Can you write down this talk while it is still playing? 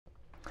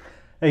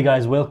Hey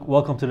guys,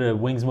 welcome to the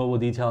Wings Mobile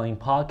Detailing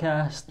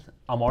Podcast.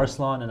 I'm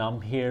Arslan and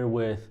I'm here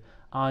with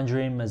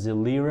Andre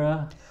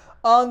Mazzilira,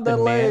 On the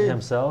the man lathe.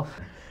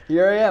 himself.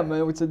 Here I am,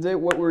 man. Today,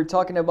 what we're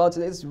talking about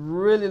today is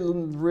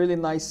really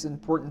nice,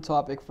 important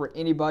topic for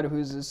anybody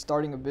who's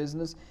starting a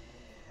business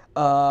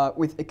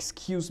with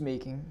excuse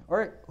making,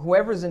 or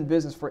whoever's in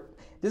business.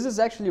 This is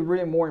actually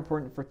really more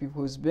important for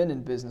people who's been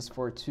in business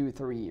for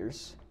 2-3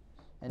 years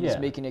and just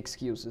Yeah. making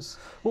excuses.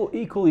 Well,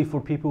 equally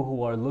for people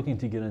who are looking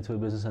to get into a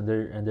business and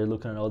they're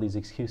looking at all these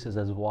excuses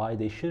as why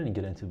they shouldn't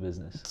get into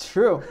business.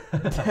 True,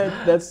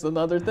 that's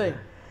another thing.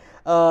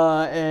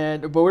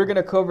 But we're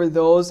gonna cover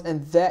those,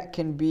 and that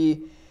can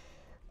be.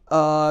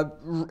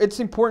 It's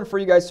important for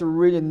you guys to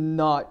really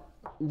not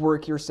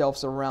work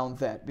yourselves around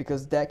that,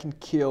 because that can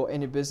kill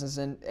any business.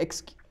 And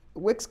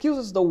excuse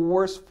is the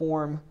worst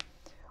form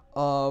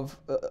of,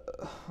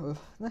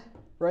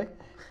 right?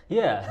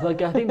 Yeah,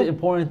 like I think the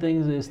important thing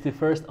is to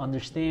first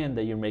understand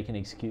that you're making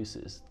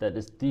excuses. That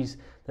the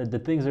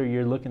things that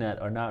you're looking at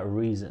are not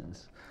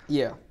reasons.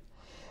 Yeah.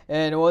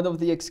 And one of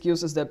the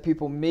excuses that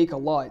people make a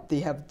lot, they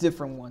have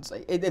different ones.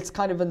 It's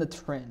kind of in the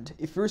trend.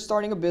 If you're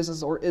starting a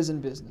business or is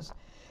in business,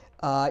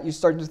 you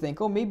start to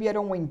think, oh, maybe I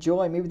don't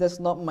enjoy, maybe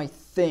that's not my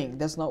thing.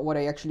 That's not what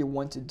I actually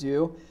want to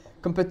do.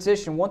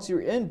 Competition, once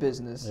you're in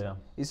business,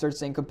 you start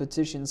saying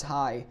competition's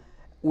high.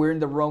 We're in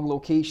the wrong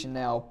location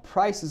now.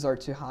 Prices are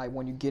too high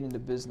when you get into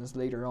business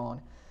later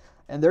on.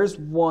 And there's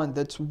one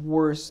that's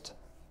worst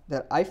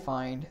that I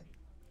find,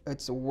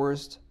 it's the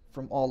worst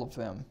from all of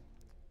them,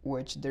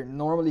 which there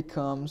normally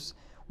comes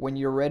when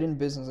you're already in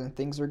business and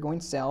things are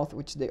going south,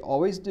 which they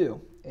always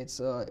do. It's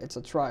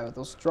a trial.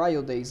 Those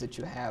trial days that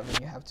you have and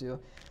you have to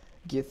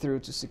get through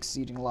to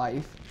succeed in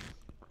life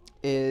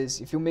is,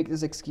 if you make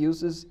these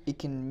excuses, it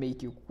can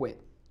make you quit.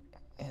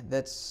 And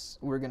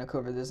we're going to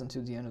cover this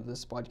until the end of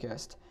this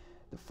podcast,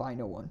 the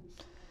final one.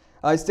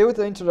 Stay with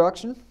the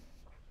introduction.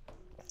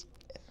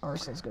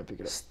 Arsenal's going to pick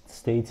it up.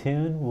 Stay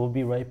tuned. We'll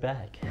be right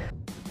back.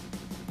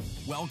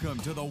 Welcome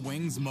to the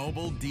Wings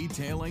Mobile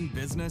Detailing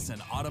Business and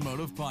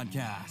Automotive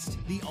Podcast,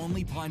 the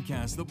only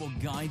podcast that will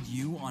guide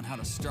you on how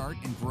to start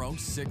and grow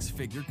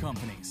six-figure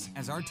companies.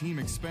 As our team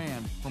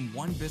expand from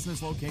one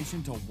business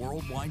location to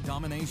worldwide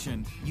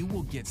domination, you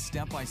will get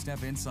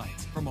step-by-step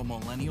insights from a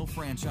millennial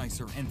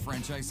franchisor and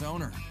franchise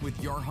owner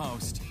with your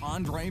host,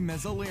 Andre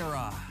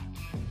Mazzilira.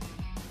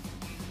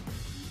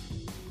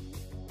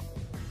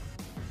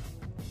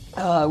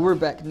 We're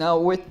back now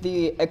with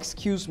the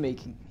excuse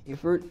making.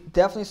 If we're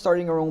definitely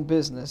starting our own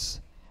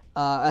business,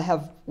 I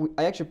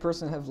actually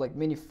personally have like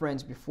many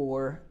friends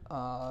before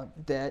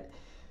that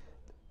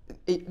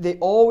they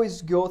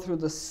always go through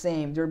the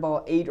same. There are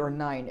about 8 or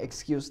 9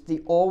 excuses. They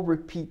all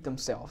repeat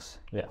themselves.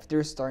 Yeah. If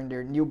they're starting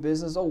their new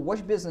business, oh,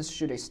 what business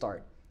should I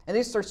start? And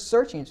they start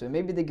searching into it.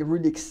 Maybe they get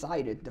really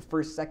excited the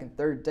first, second,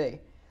 third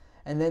day,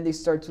 and then they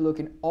start to look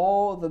at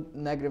all the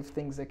negative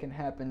things that can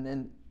happen,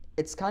 and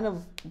it's kind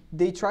of,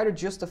 they try to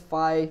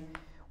justify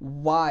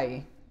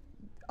why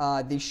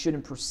they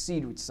shouldn't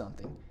proceed with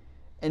something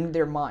in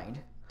their mind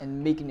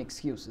and making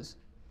excuses.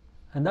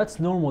 And that's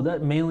normal.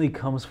 That mainly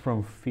comes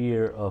from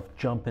fear of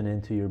jumping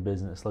into your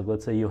business. Like,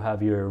 let's say you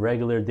have your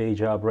regular day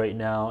job right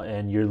now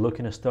and you're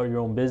looking to start your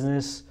own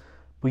business,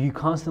 but you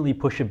constantly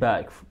push it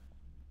back.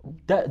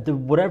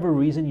 Whatever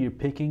reason you're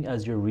picking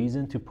as your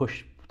reason to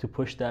push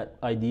that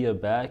idea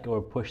back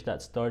or push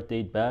that start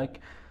date back,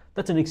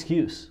 that's an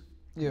excuse.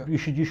 Yeah. You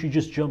should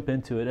just jump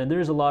into it. And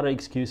there's a lot of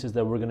excuses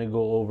that we're going to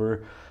go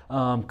over.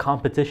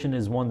 Competition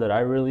is one that I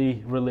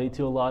really relate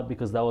to a lot,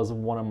 because that was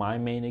one of my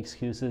main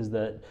excuses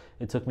that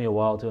it took me a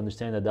while to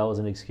understand that was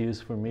an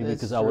excuse for me. That's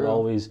because true.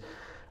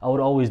 I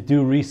would always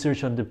do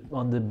research on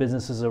the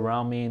businesses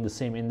around me in the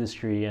same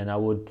industry, and I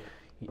would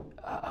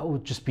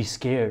just be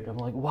scared. I'm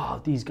like, wow,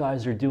 these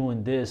guys are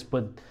doing this,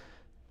 but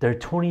they're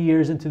 20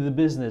 years into the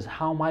business.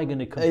 How am I going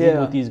to compete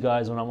with these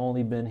guys when I've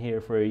only been here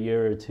for a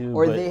year or two?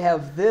 Or they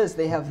have this,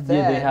 they have that.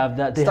 Yeah, they have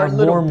that. They Start have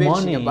little more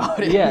money. bitching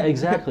about it. Yeah,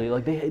 exactly.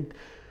 Like they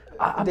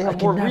have I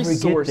more can never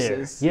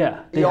resources. Get there.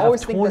 Yeah, they You have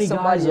always think that 20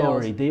 somebody guys else-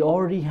 already. They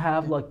already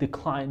have like the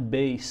client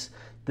base,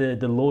 the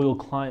loyal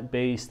client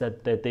base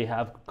that they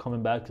have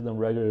coming back to them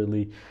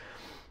regularly.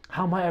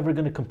 How am I ever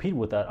going to compete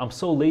with that? I'm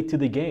so late to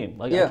the game.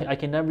 Like I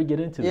can never get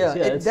into this.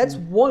 Yeah, that's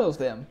one of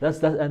them.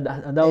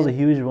 And that was a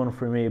huge one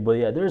for me. But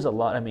yeah, there's a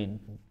lot. I mean.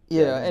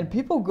 Yeah, and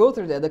people go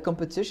through that, the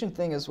competition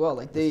thing as well.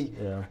 Like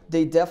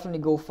they definitely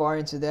go far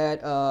into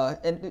that.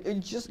 And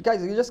you just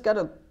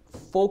gotta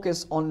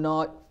focus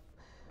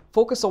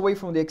away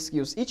from the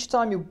excuse. Each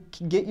time you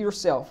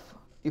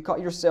caught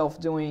yourself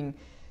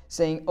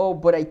saying, oh,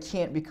 but I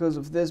can't because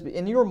of this.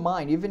 In your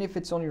mind, even if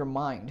it's on your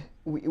mind,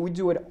 we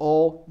do it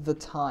all the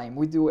time.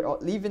 We do it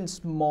even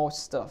small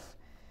stuff.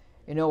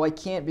 I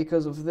can't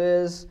because of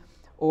this.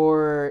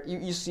 Or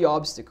you see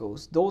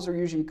obstacles. Those are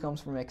usually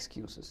comes from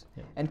excuses.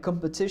 Yeah. And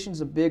competition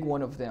is a big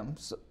one of them.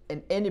 So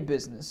in any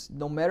business,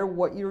 no matter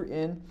what you're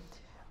in,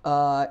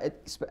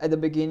 at the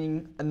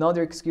beginning,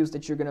 another excuse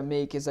that you're going to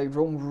make is, I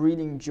don't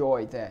really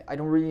enjoy that. I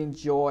don't really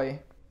enjoy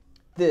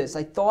this.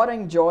 I thought I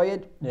enjoy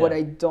it, but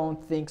I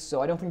don't think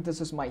so. I don't think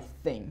this is my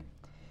thing.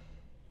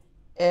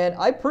 And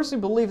I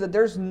personally believe that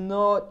there's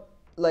not,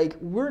 like,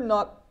 we're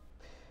not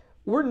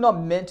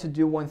meant to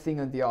do one thing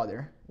or the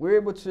other. We're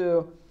able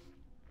to,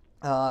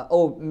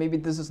 oh, maybe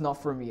this is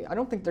not for me. I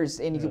don't think there's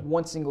any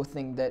one single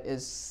thing that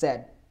is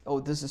said, oh,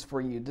 this is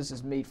for you, this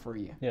is made for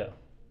you. Yeah.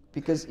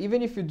 Because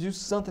even if you do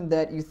something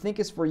that you think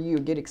is for you,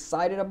 get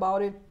excited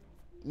about it,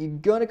 you're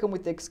gonna come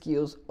with the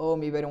excuse, oh,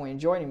 maybe I don't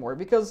enjoy anymore.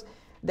 Because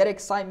that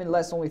excitement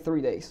lasts only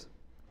 3 days.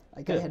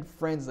 Like, I had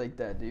friends like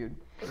that, dude.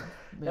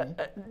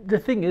 The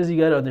thing is, you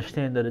got to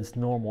understand that it's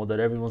normal, that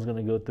everyone's going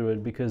to go through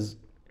it, because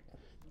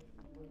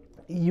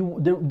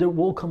there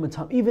will come a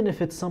time, even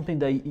if it's something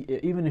that,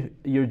 even if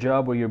your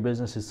job or your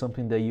business is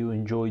something that you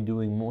enjoy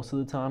doing most of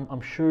the time,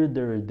 I'm sure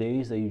there are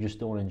days that you just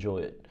don't enjoy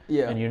it.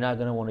 Yeah. And you're not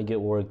going to want to get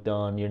work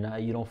done. You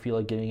don't feel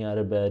like getting out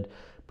of bed.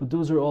 But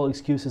those are all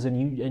excuses,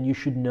 and you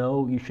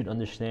should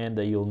understand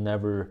that you'll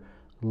never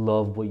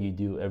love what you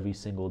do every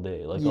single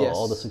day. Like,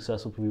 all the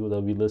successful people that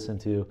we listen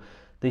to,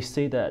 they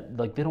say that,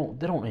 like, they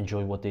don't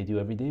enjoy what they do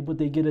every day, but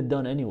they get it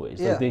done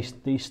anyways. Yeah.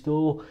 Like, they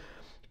still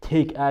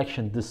take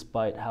action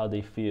despite how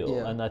they feel.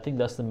 Yeah. And I think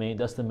that's the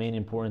main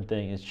important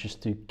thing, is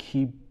just to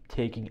keep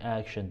taking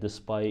action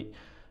despite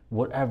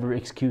whatever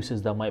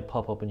excuses that might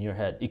pop up in your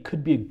head. It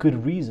could be a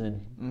good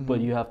reason, but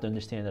you have to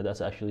understand that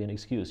that's actually an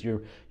excuse.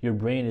 Your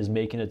brain is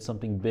making it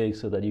something big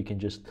so that you can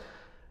just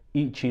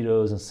eat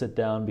Cheetos and sit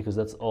down, because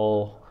that's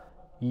all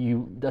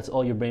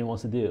your brain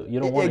wants to do. You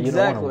don't want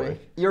to work.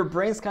 Your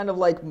brain's kind of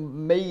like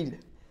made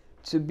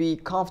to be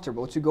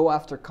comfortable, to go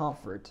after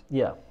comfort.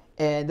 Yeah.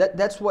 And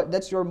that's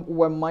what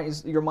your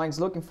mind's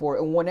looking for.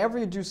 And whenever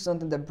you do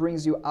something that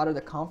brings you out of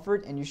the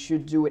comfort, and you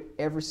should do it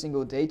every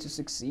single day to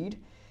succeed,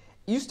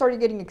 you start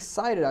getting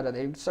excited out of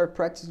it. You start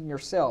practicing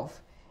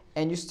yourself,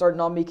 and you start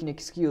not making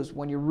excuse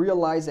when you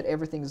realize that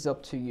everything is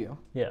up to you.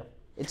 Yeah.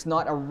 It's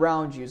not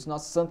around you. It's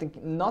not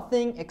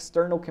nothing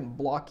external can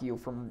block you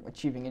from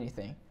achieving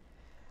anything.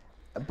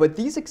 But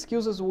these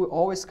excuses will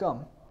always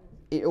come.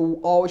 It will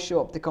always show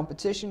up. The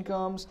competition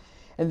comes,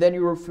 and then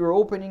if you're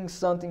opening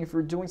something, if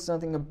you're doing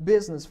something, a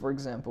business, for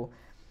example,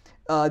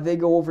 they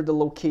go over the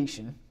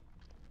location.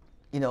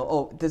 You know,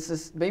 oh,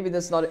 maybe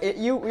that's not it.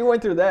 You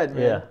went through that,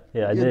 man.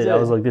 Yeah, I did. I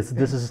was like, this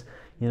is,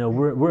 you know,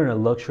 we're in a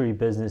luxury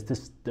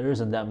business. There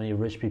isn't that many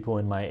rich people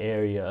in my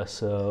area,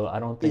 so I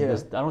don't think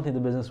the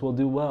business will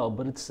do well.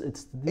 But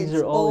these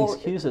are all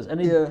excuses,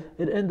 and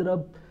it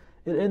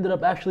ended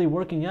up actually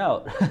working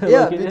out.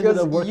 Yeah, like,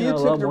 because you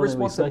took the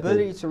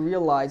responsibility to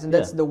realize, and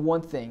that's the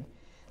one thing.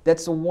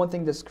 That's the one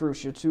thing that's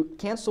crucial, to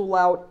cancel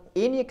out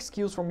any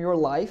excuse from your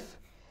life.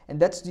 And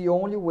that's the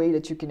only way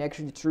that you can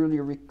actually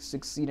truly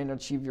succeed and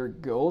achieve your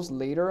goals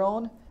later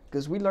on.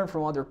 Because we learn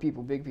from other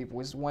people, big people,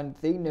 is when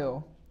they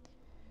know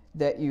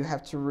that you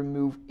have to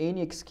remove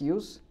any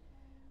excuse,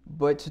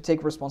 but to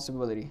take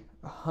responsibility,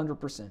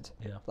 100%.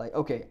 Yeah. Like,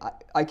 okay,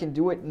 I can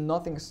do it,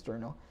 nothing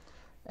external.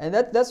 And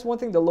that's one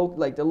thing, the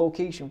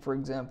location, for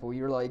example.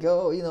 You're like,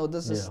 oh, you know,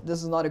 this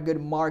is not a good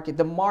market.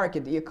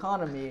 The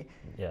economy.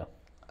 Yeah.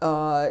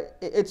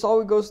 It's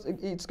going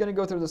to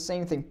go through the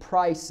same thing,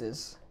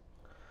 prices.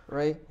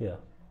 Right? Yeah.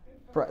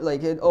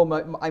 Like,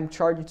 I'm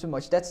charging too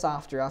much. That's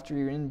after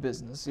you're in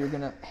business. You're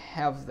going to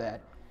have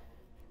that.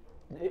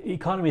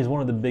 Economy is one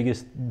of the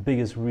biggest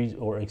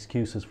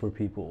excuses for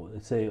people.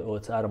 They say, oh,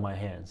 it's out of my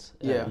hands.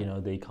 Yeah. You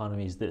know, the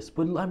economy is this.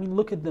 But, I mean,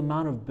 look at the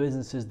amount of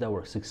businesses that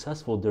were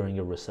successful during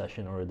a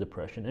recession or a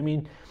depression. I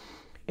mean,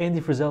 Andy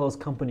Frisella's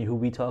company, who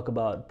we talk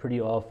about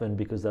pretty often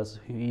because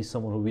he's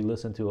someone who we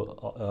listen to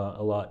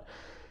a lot.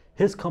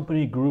 His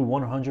company grew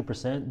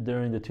 100%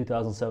 during the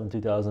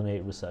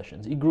 2007-2008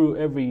 recessions. He grew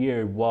every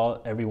year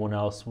while everyone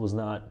else was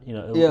not,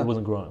 it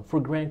wasn't growing. For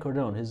Grant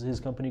Cardone, his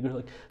company grew.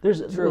 Like, there's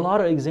a lot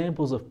of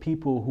examples of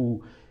people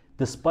who,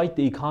 despite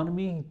the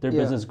economy, their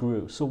business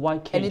grew. So why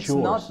can't yours? And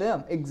it's not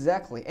them,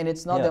 exactly. And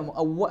it's not them.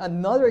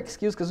 Another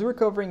excuse, because we're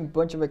covering a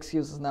bunch of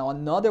excuses now.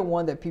 Another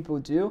one that people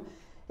do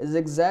is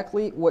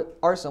exactly what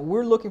Arson.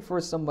 We're looking for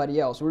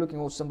somebody else. We're looking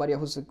for somebody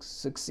else who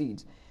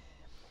succeeds.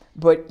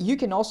 But you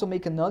can also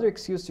make another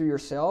excuse to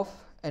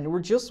yourself, and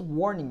we're just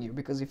warning you,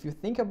 because if you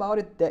think about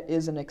it, that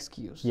is an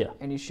excuse. Yeah.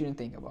 And you shouldn't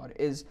think about it.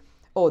 Is,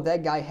 oh,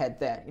 that guy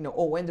had that.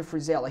 Oh, Andy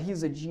Frisella,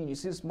 he's a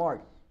genius, he's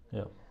smart.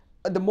 Yeah.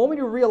 The moment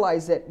you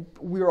realize that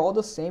we're all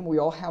the same, we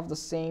all have the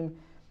same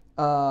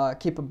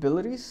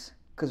capabilities,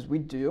 because we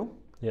do.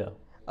 Yeah.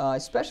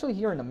 Especially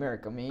here in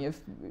America. I mean,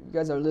 if you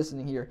guys are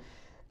listening here,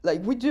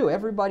 like, we do,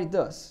 everybody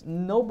does.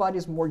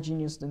 Nobody's more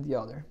genius than the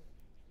other.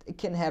 It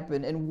can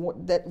happen,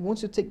 and that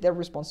once you take that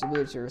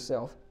responsibility to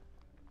yourself,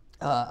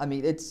 I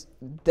mean,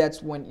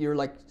 that's when you're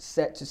like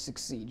set to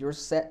succeed. You're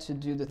set to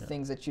do the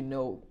things that you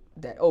know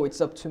that, oh, it's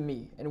up to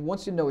me. And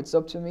once you know it's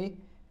up to me,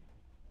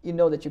 you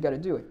know that you got to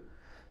do it,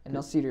 and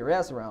not sit your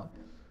ass around.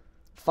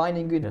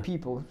 Finding good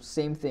people,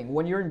 same thing.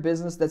 When you're in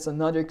business, that's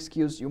another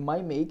excuse you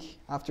might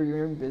make after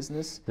you're in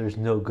business. There's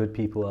no good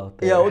people out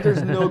there. Yeah,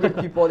 there's no good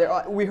people out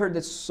there. We heard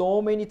this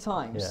so many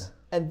times. Yeah.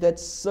 And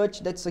that's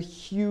a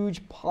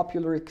huge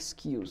popular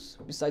excuse.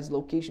 Besides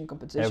location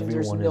competition,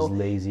 everyone is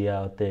lazy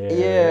out there.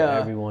 Yeah.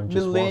 Everyone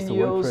just wants to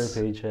work for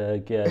a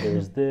paycheck. Yeah,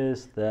 there's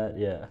this, that,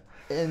 yeah.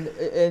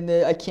 And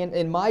I can't,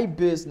 in my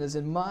business,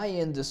 in my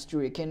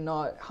industry, I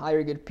cannot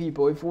hire good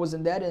people. If it was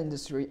in that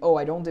industry,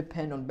 I don't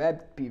depend on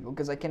bad people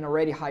because I can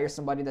already hire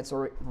somebody that's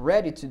already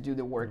ready to do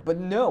the work. But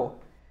no,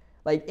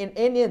 like in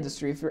any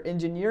industry, if you're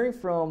engineering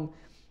from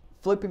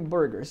flipping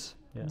burgers,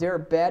 there are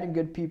bad and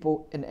good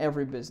people in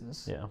every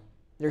business. Yeah.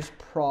 There's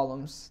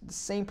problems, the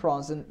same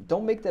problems, and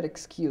don't make that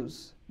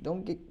excuse.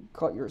 Don't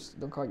caught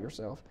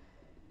yourself.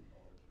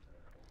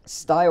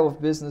 Style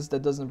of business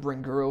that doesn't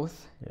bring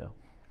growth. Yeah.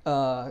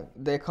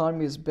 The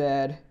economy is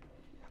bad.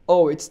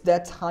 Oh, it's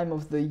that time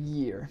of the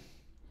year.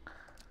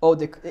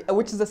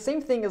 Which is the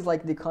same thing as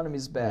like the economy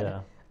is bad. Yeah.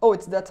 Oh,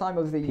 it's that time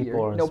of the year.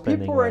 People aren't No, spending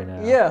people right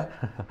aren't. now. Yeah,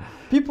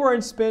 people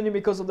aren't spending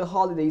because of the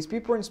holidays.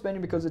 People aren't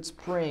spending because it's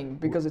spring,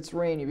 because it's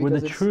rainy. Where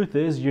Because the truth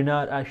is, you're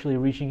not actually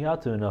reaching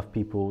out to enough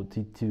people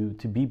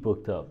to be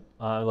booked up.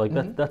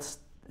 That's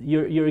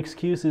your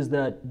excuse is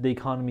that the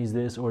economy is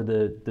this, or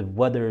the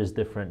weather is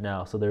different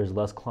now, so there's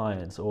less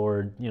clients,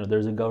 or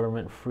there's a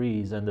government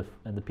freeze and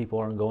the people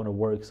aren't going to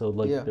work, so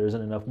there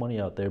isn't enough money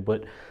out there.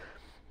 But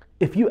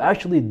if you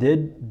actually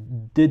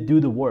did do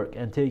the work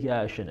and take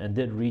action and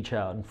did reach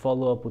out and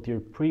follow up with your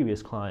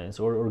previous clients,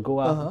 or go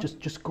out,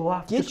 just go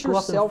out, get just go out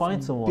and yourself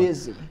find someone.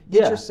 busy.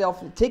 Get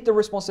yourself, take the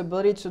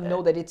responsibility to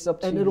know that it's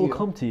up to you. And it'll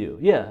come to you.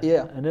 Yeah.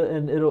 Yeah.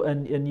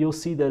 And you'll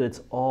see that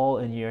it's all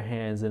in your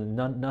hands, and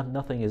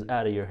nothing is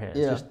out of your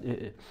hands.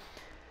 Yeah.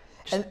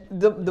 And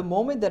the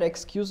moment that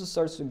excuses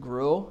starts to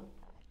grow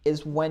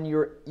is when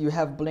you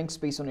have blank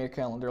space on your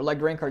calendar. Like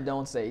Grant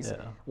Cardone says,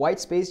 white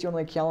space on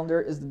your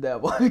calendar is the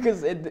devil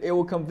because it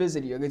will come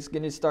visit you. It's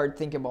going to start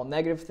thinking about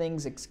negative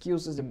things,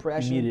 excuses,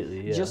 depression.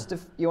 Immediately, yeah.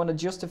 You want to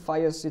justify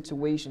a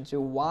situation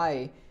to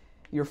why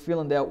you're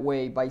feeling that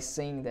way by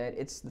saying that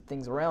it's the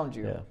things around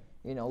you.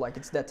 Yeah. Like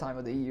it's that time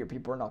of the year,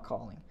 people are not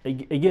calling.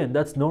 Again,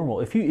 that's normal.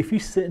 If you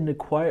sit in a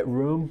quiet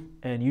room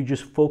and you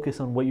just focus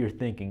on what you're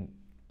thinking,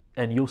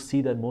 and you'll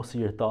see that most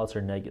of your thoughts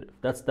are negative.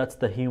 That's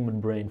the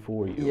human brain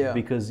for you. Yeah.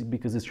 Because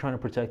it's trying to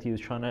protect you.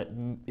 It's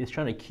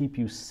trying to keep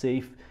you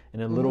safe in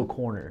a little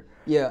corner.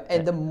 Yeah.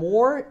 And the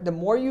more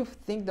you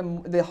think,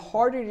 the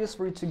harder it is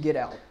for you to get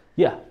out.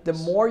 Yeah. The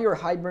more you're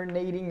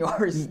hibernating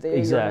or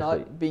staying or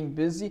not being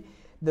busy,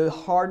 the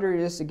harder it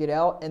is to get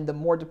out, and the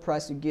more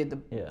depressed you get.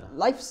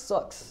 Life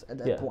sucks at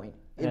that point.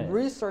 It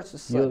really starts to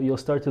suck. You'll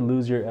start to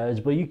lose your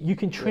edge, but you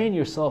can train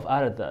yourself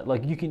out of that.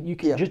 Like you can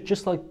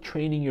just like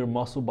training your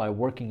muscle by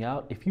working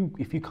out. If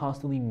you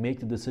constantly make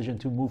the decision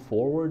to move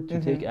forward,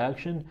 to take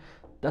action,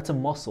 that's a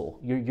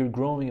muscle. You're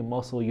growing a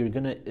muscle.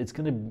 It's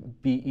gonna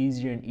be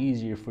easier and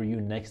easier for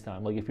you next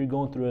time. Like if you're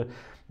going through a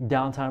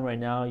downtime right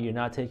now, you're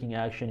not taking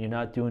action, you're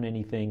not doing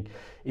anything.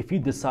 If you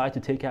decide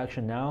to take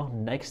action now,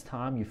 next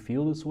time you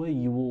feel this way,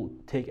 you will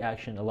take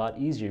action a lot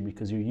easier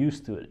because you're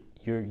used to it.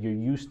 You're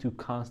used to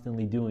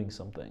constantly doing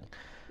something,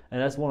 and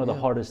that's one of the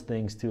hardest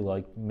things to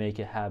like make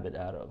a habit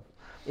out of.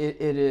 It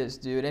is,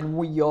 dude, and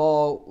we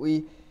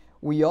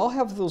all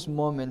have those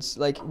moments.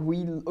 Like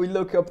we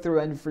look up through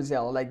Andy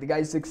Frisella, like the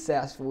guy's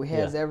successful. He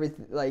has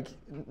everything, like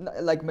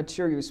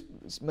materially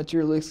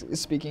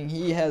speaking,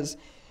 he has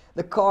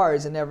the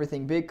cars and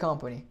everything, big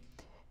company,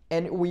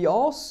 and we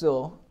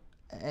also.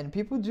 And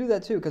people do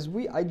that too, because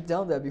I've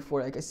done that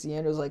before. Like I see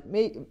Andrew's like,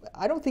 mate,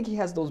 I don't think he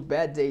has those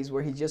bad days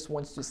where he just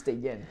wants to stay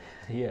in.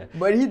 Yeah.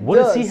 But what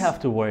does he have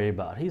to worry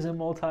about? He's a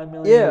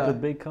multi-millionaire with a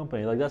big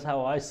company. Like that's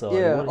how I saw it.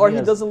 Yeah. Or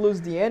he doesn't lose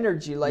the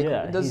energy. Like,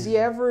 does he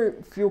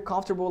ever feel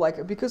comfortable?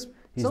 Like, because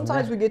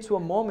sometimes we get to a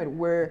moment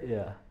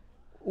where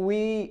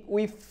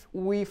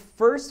we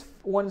first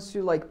want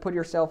to like put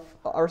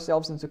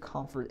ourselves into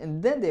comfort,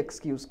 and then the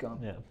excuse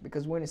comes. Yeah.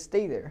 Because we want to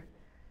stay there.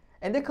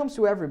 And that comes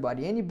to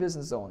everybody, any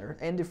business owner,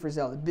 Andy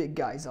Frisella, the big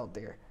guys out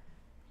there.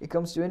 It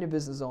comes to any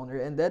business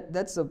owner, and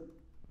that's a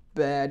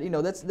bad,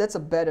 that's a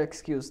bad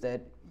excuse.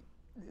 That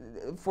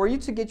for you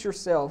to get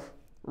yourself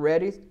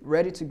ready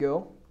to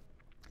go,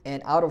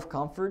 and out of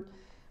comfort,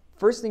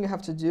 first thing you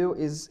have to do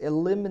is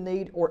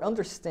eliminate or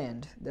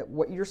understand that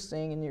what you're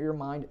saying in your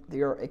mind, they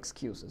are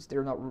excuses.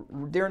 They're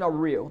not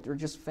real. They're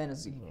just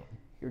fantasy. Yeah.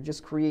 You're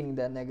just creating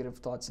that negative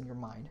thoughts in your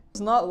mind. It's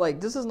not like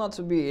this is not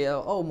to be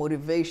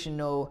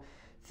motivational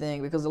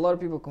thing, because a lot of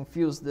people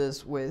confuse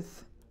this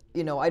with,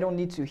 I don't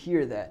need to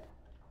hear that.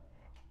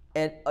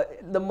 And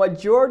the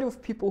majority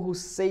of people who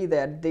say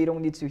that they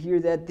don't need to hear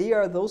that, they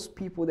are those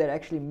people that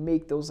actually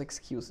make those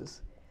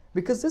excuses.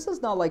 Because this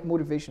is not like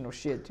motivational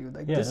shit, dude.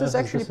 Like this is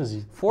actually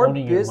for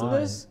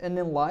business and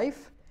in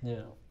life.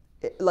 Yeah.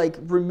 Like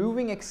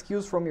removing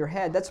excuse from your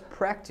head, that's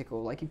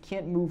practical. Like you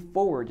can't move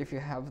forward if you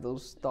have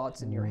those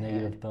thoughts in your head.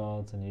 Negative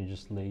thoughts, and you're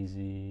just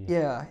lazy.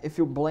 Yeah, if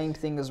you blame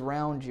things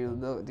around you,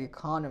 the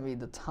economy,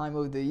 the time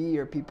of the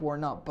year, people are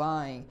not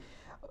buying,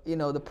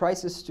 the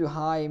price is too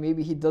high,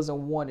 maybe he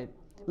doesn't want it.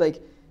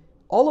 Like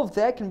all of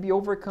that can be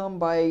overcome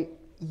by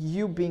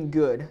you being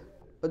good.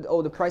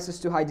 Oh, the price is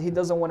too high, he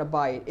doesn't want to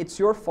buy it. It's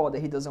your fault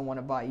that he doesn't want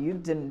to buy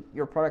it.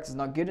 Your product is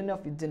not good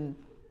enough,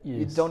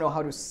 you don't know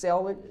how to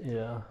sell it.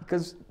 Yeah.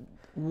 Because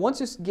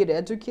once you get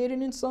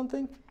educated in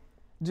something,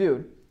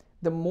 dude,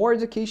 the more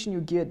education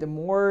you get, the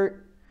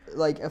more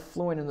like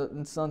affluent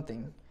in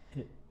something.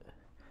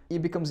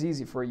 it becomes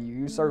easy for you.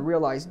 You start to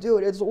realize,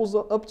 dude, it's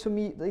also up to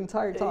me the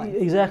entire time.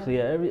 Exactly.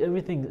 Yeah.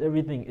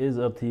 Everything is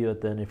up to you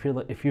at the end.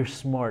 If you're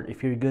smart,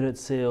 if you're good at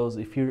sales,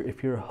 if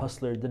you're a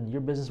hustler, then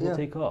your business will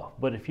take off.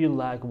 But if you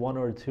lack one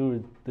or two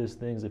of these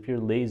things, if you're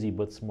lazy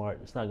but smart,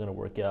 it's not gonna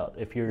work out.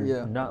 If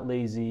you're not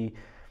lazy,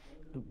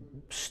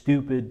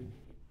 stupid,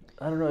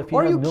 I don't know, if you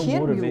Or have you no can be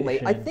motivation.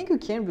 lazy. I think you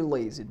can be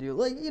lazy, dude.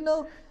 Like, You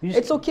just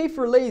it's okay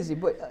for lazy,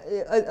 but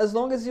as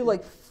long as you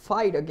like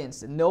fight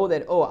against it, know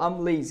that, oh, I'm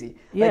lazy.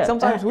 Like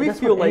sometimes we that's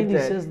feel what like Andy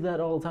that. says that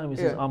all the time. He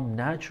says,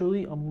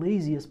 I'm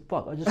lazy as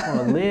fuck. I just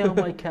want to lay on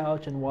my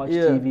couch and watch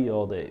Yeah. TV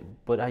all day.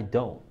 But I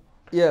don't.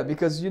 Yeah,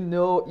 because you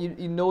know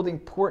the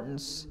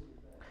importance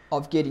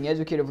of getting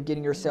educated, of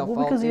getting yourself out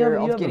Because there,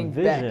 you of have getting a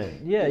vision.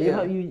 back.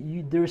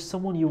 Yeah, there's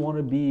someone you want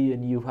to be,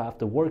 and you have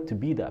to work to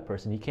be that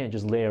person. You can't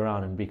just lay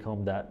around and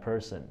become that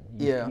person.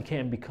 I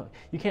can't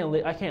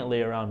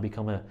lay around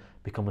and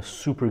become a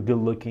super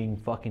good-looking,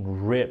 fucking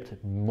ripped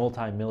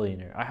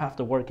multi-millionaire. I have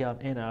to work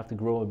out and I have to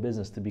grow a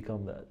business to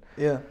become that.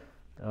 Yeah.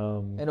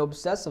 And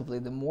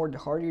obsessively, the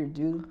harder you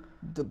do,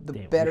 the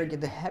better,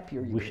 the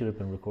happier you We get. should have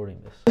been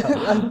recording this.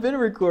 I've been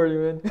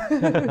recording,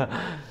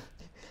 man.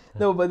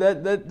 No, but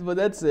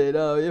that's it.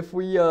 If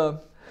we no,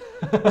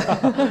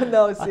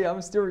 see, I'm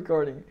still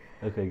recording.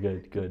 Okay,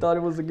 good. Thought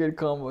it was a good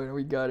combo, and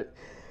we got it.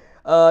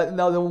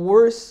 Now the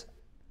worst.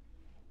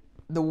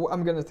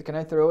 Can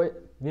I throw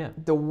it? Yeah.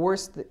 The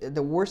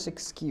worst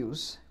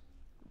excuse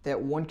that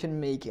one can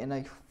make, and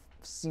I've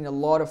seen a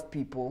lot of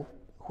people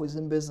who's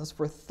in business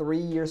for 3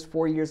 years,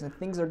 4 years, and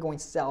things are going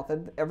south,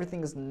 and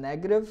everything is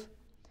negative.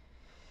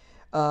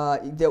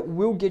 That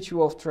will get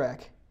you off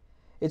track.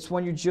 It's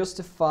when you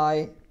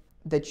justify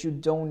that you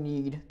don't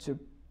need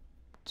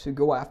to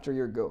go after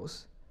your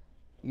goals.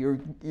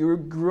 You're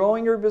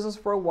growing your business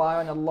for a while,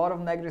 and a lot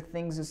of negative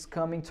things is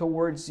coming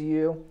towards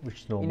you.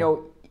 Which is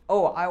normal.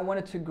 I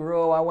wanted to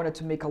grow. I wanted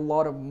to make a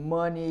lot of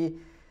money.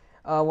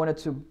 I wanted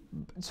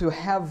to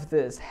have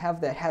this, have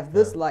that, have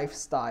this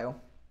lifestyle.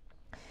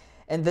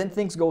 And then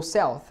things go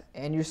south,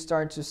 and you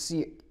start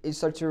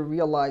to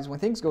realize when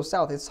things go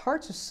south, it's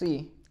hard to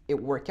see it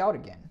work out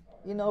again.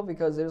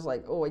 Because there's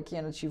like, I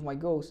can't achieve my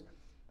goals.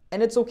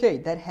 And it's okay.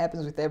 That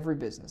happens with every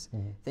business.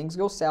 Mm-hmm. Things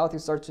go south, you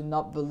start to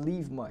not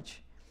believe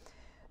much.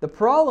 The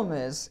problem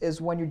is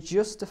when you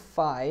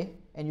justify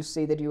and you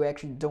say that you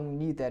actually don't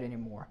need that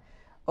anymore.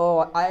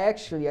 I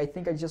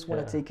think I just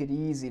want to take it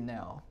easy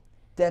now.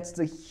 That's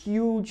the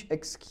huge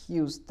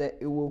excuse that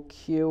it will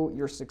kill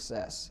your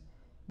success.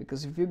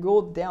 Because if you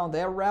go down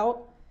that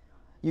route,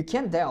 you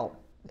can doubt.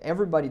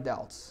 Everybody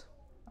doubts.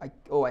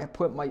 I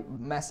put my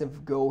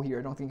massive goal here.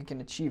 I don't think I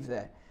can achieve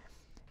that.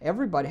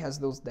 Everybody has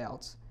those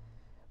doubts.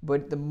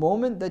 But the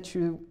moment that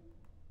you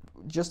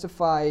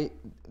justify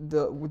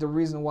the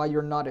reason why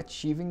you're not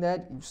achieving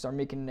that, you start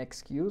making an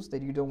excuse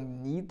that you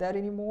don't need that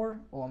anymore.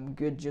 I'm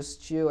good,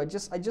 just chill. I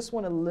just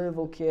want to live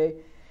okay.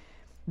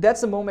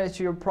 That's the moment that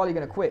you're probably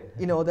gonna quit.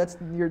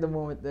 You're the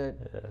moment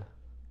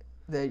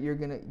that you're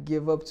gonna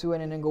give up to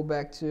it and then go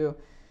back to,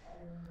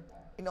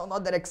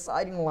 not that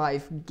exciting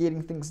life,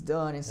 getting things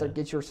done and start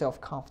get yourself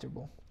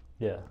comfortable.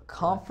 Yeah.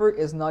 Comfort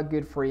is not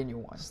good for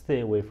anyone. Stay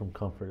away from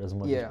comfort as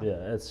much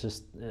as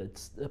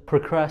it's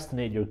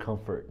procrastinate your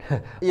comfort.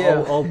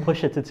 Yeah. I'll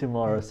push it to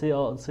tomorrow.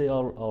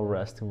 I'll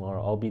rest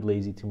tomorrow. I'll be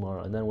lazy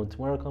tomorrow. And then when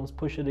tomorrow comes,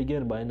 push it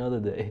again by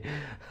another day.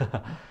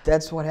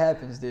 That's what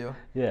happens, dude.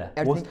 Yeah.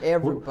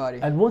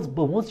 Everybody. And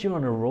once you're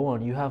on a roll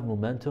and you have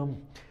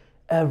momentum,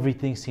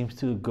 everything seems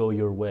to go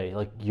your way.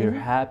 Like you're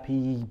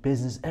happy,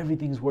 business,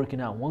 everything's working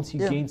out. Once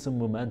you gain some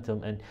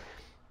momentum, and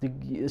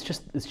it's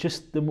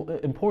just the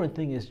important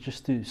thing is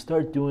just to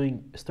start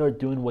doing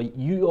what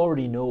you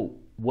already know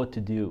what to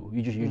do.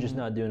 You're just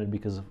not doing it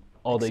because of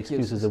all the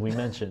excuses that we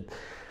mentioned.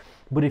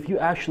 But if you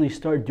actually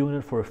start doing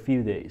it for a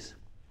few days,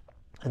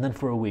 and then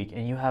for a week,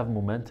 and you have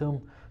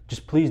momentum,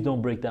 just please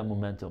don't break that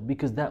momentum,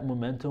 because that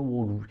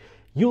momentum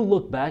you'll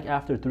look back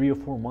after 3 or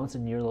 4 months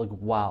and you're like,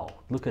 wow,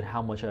 look at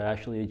how much I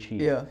actually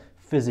achieved. Yeah.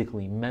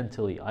 Physically,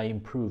 mentally, I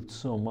improved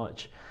so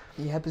much.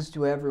 It happens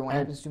to everyone. It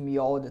happens to me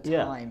all the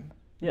time.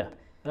 Yeah.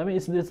 I mean,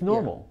 it's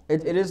normal. Yeah.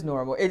 It is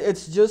normal.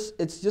 It's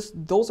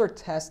just those are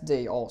test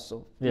day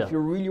also. Yeah. If you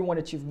really want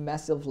to achieve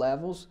massive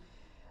levels,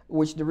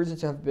 which the reason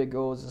to have big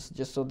goals is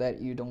just so that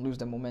you don't lose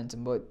the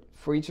momentum. But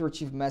for you to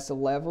achieve massive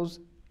levels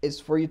is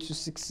for you to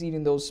succeed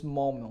in those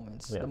small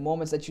moments. The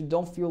moments that you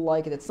don't feel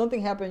like it, that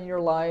something happened in your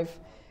life,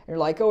 and you're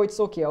like, it's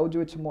okay, I'll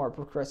do it tomorrow.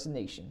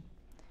 Procrastination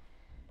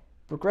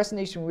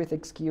with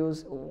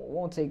excuse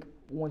won't take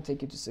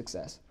you to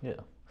success. Yeah.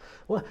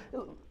 Well,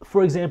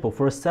 for example,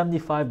 for a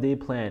 75-day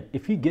plan,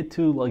 if you get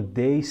to like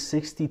day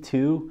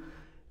 62,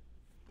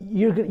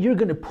 you're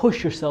gonna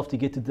push yourself to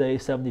get to day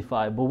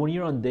 75. But when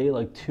you're on day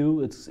like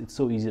 2, it's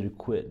so easy to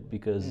quit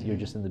because you're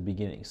just in the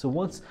beginning. So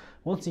once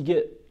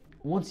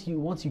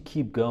you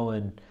keep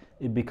going,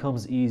 it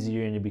becomes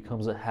easier and it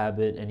becomes a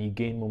habit and you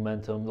gain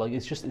momentum. Like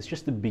it's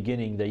just the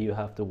beginning that you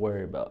have to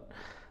worry about.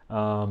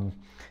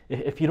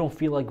 If you don't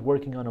feel like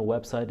working on a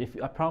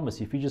website, I promise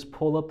you, if you just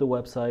pull up the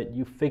website,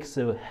 you fix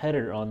a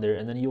header on there,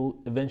 and then you'll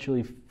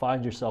eventually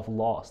find yourself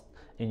lost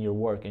in your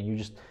work, and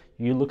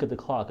you look at the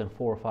clock and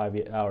 4 or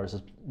 5 hours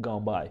has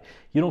gone by.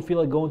 You don't feel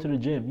like going to the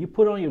gym. You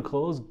put on your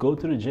clothes, go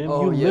to the gym.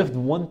 You lift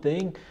one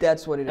thing.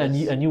 That's what it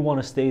is. And you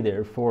want to stay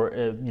there for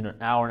an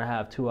hour and a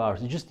half, 2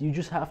 hours. You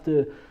just have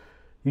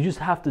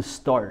to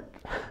start.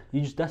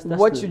 That's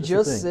what you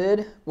just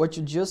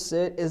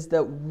said is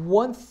that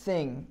one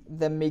thing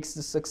that makes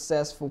the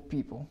successful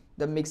people,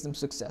 that makes them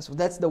successful.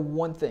 That's the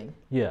one thing.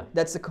 Yeah.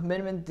 That's the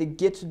commitment. They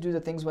get to do the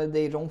things when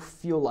they don't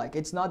feel like.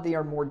 It's not they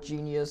are more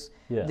genius.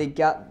 Yeah. They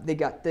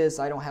got this.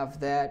 I don't have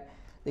that.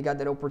 They got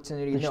that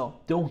opportunity. No.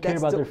 Don't care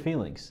about their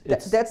feelings.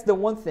 That's the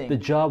one thing. The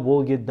job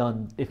will get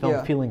done. If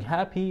I'm feeling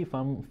happy, if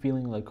I'm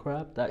feeling like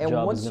crap, that job is going to get done.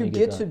 And once you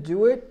get to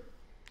do it,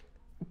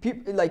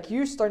 people, like,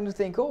 you're starting to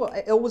think, oh,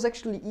 it was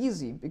actually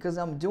easy because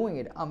I'm doing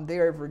it. I'm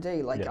there every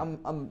day. Like,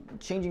 I'm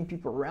changing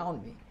people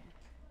around me.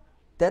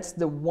 That's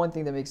the one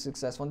thing that makes it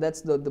successful. And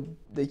that's the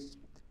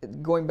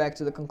going back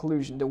to the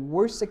conclusion. The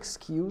worst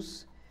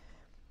excuse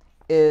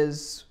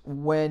is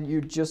when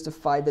you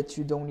justify that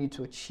you don't need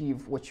to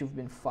achieve what you've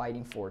been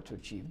fighting for to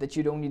achieve. That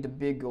you don't need the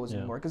big goals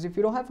anymore. Because if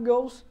you don't have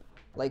goals,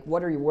 like,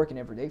 what are you working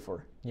every day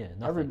for? Yeah,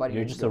 nothing. Everybody.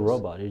 You're just a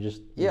robot. You're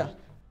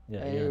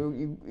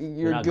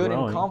good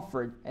growing. in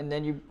comfort, and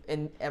then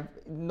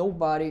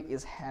nobody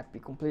is happy,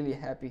 completely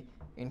happy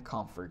in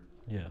comfort.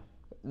 Yeah.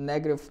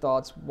 Negative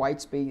thoughts, white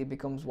space. It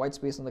becomes white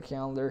space on the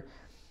calendar.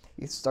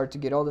 You start to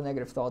get all the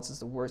negative thoughts. Is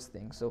the worst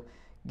thing. So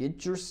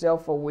get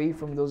yourself away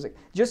from those.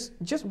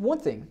 Just one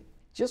thing.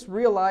 Just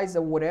realize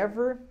that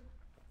whatever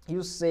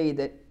you say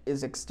that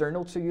is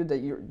external to you, that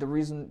you're the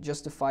reason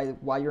justify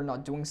why you're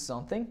not doing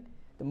something.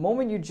 The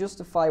moment you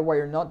justify why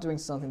you're not doing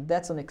something,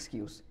 that's an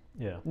excuse.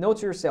 Yeah. Know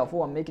to yourself,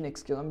 oh, I'm making an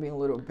excuse. I'm being a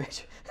little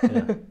bitch.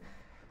 Yeah.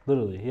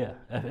 Literally, yeah.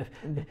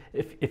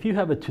 If you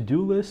have a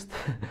to-do list,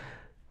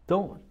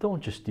 don't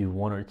just do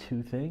one or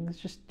two things.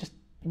 Just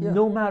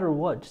no matter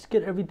what, just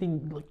get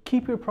everything. Like,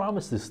 keep your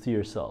promises to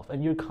yourself,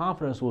 and your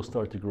confidence will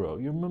start to grow.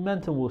 Your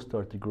momentum will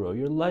start to grow.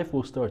 Your life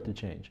will start to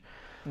change.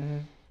 Mm-hmm.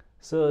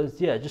 So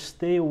just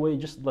stay away.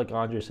 Just like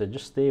Andre said,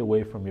 just stay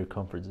away from your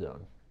comfort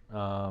zone.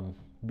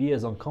 Be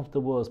as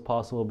uncomfortable as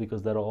possible,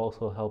 because that'll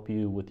also help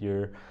you with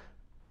your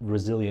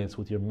resilience,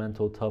 with your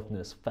mental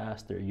toughness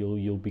faster.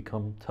 You'll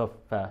become tough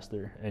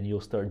faster, and you'll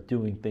start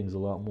doing things a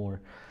lot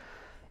more.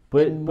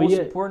 But most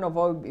important of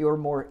all,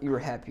 you're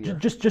happier.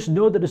 Just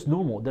know that it's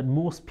normal. That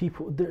most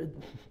people,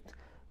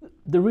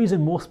 the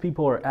reason most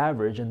people are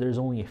average and there's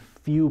only a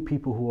few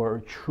people who are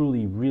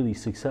truly really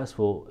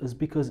successful is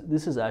because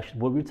this is actually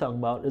what we're talking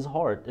about is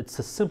hard. It's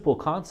a simple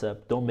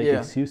concept. Don't make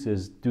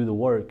excuses. Do the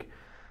work.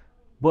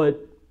 But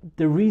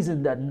the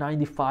reason that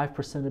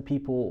 95% of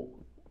people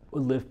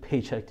live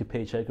paycheck to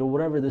paycheck, or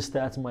whatever the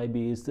stats might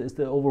be, is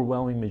the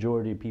overwhelming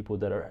majority of people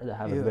that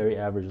have a very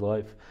average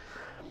life.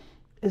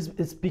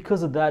 It's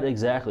because of that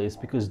exactly. It's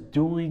because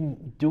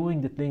doing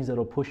the things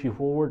that'll push you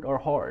forward are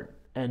hard,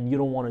 and you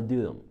don't want to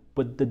do them.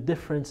 But the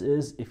difference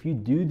is, if you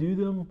do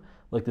them,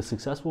 like the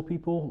successful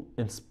people,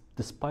 and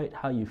despite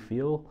how you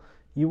feel,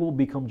 you will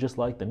become just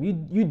like them.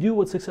 You do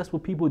what successful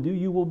people do,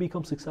 you will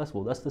become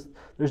successful.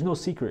 There's no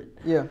secret.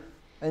 Yeah,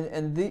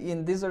 and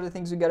these are the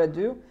things you gotta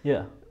do.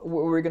 Yeah.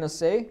 What we're gonna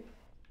say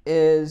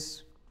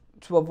is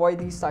to avoid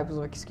these types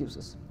of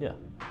excuses. Yeah.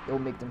 It will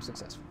make them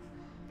successful.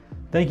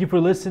 Thank you for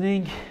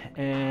listening,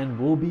 and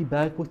we'll be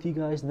back with you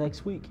guys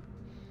next week.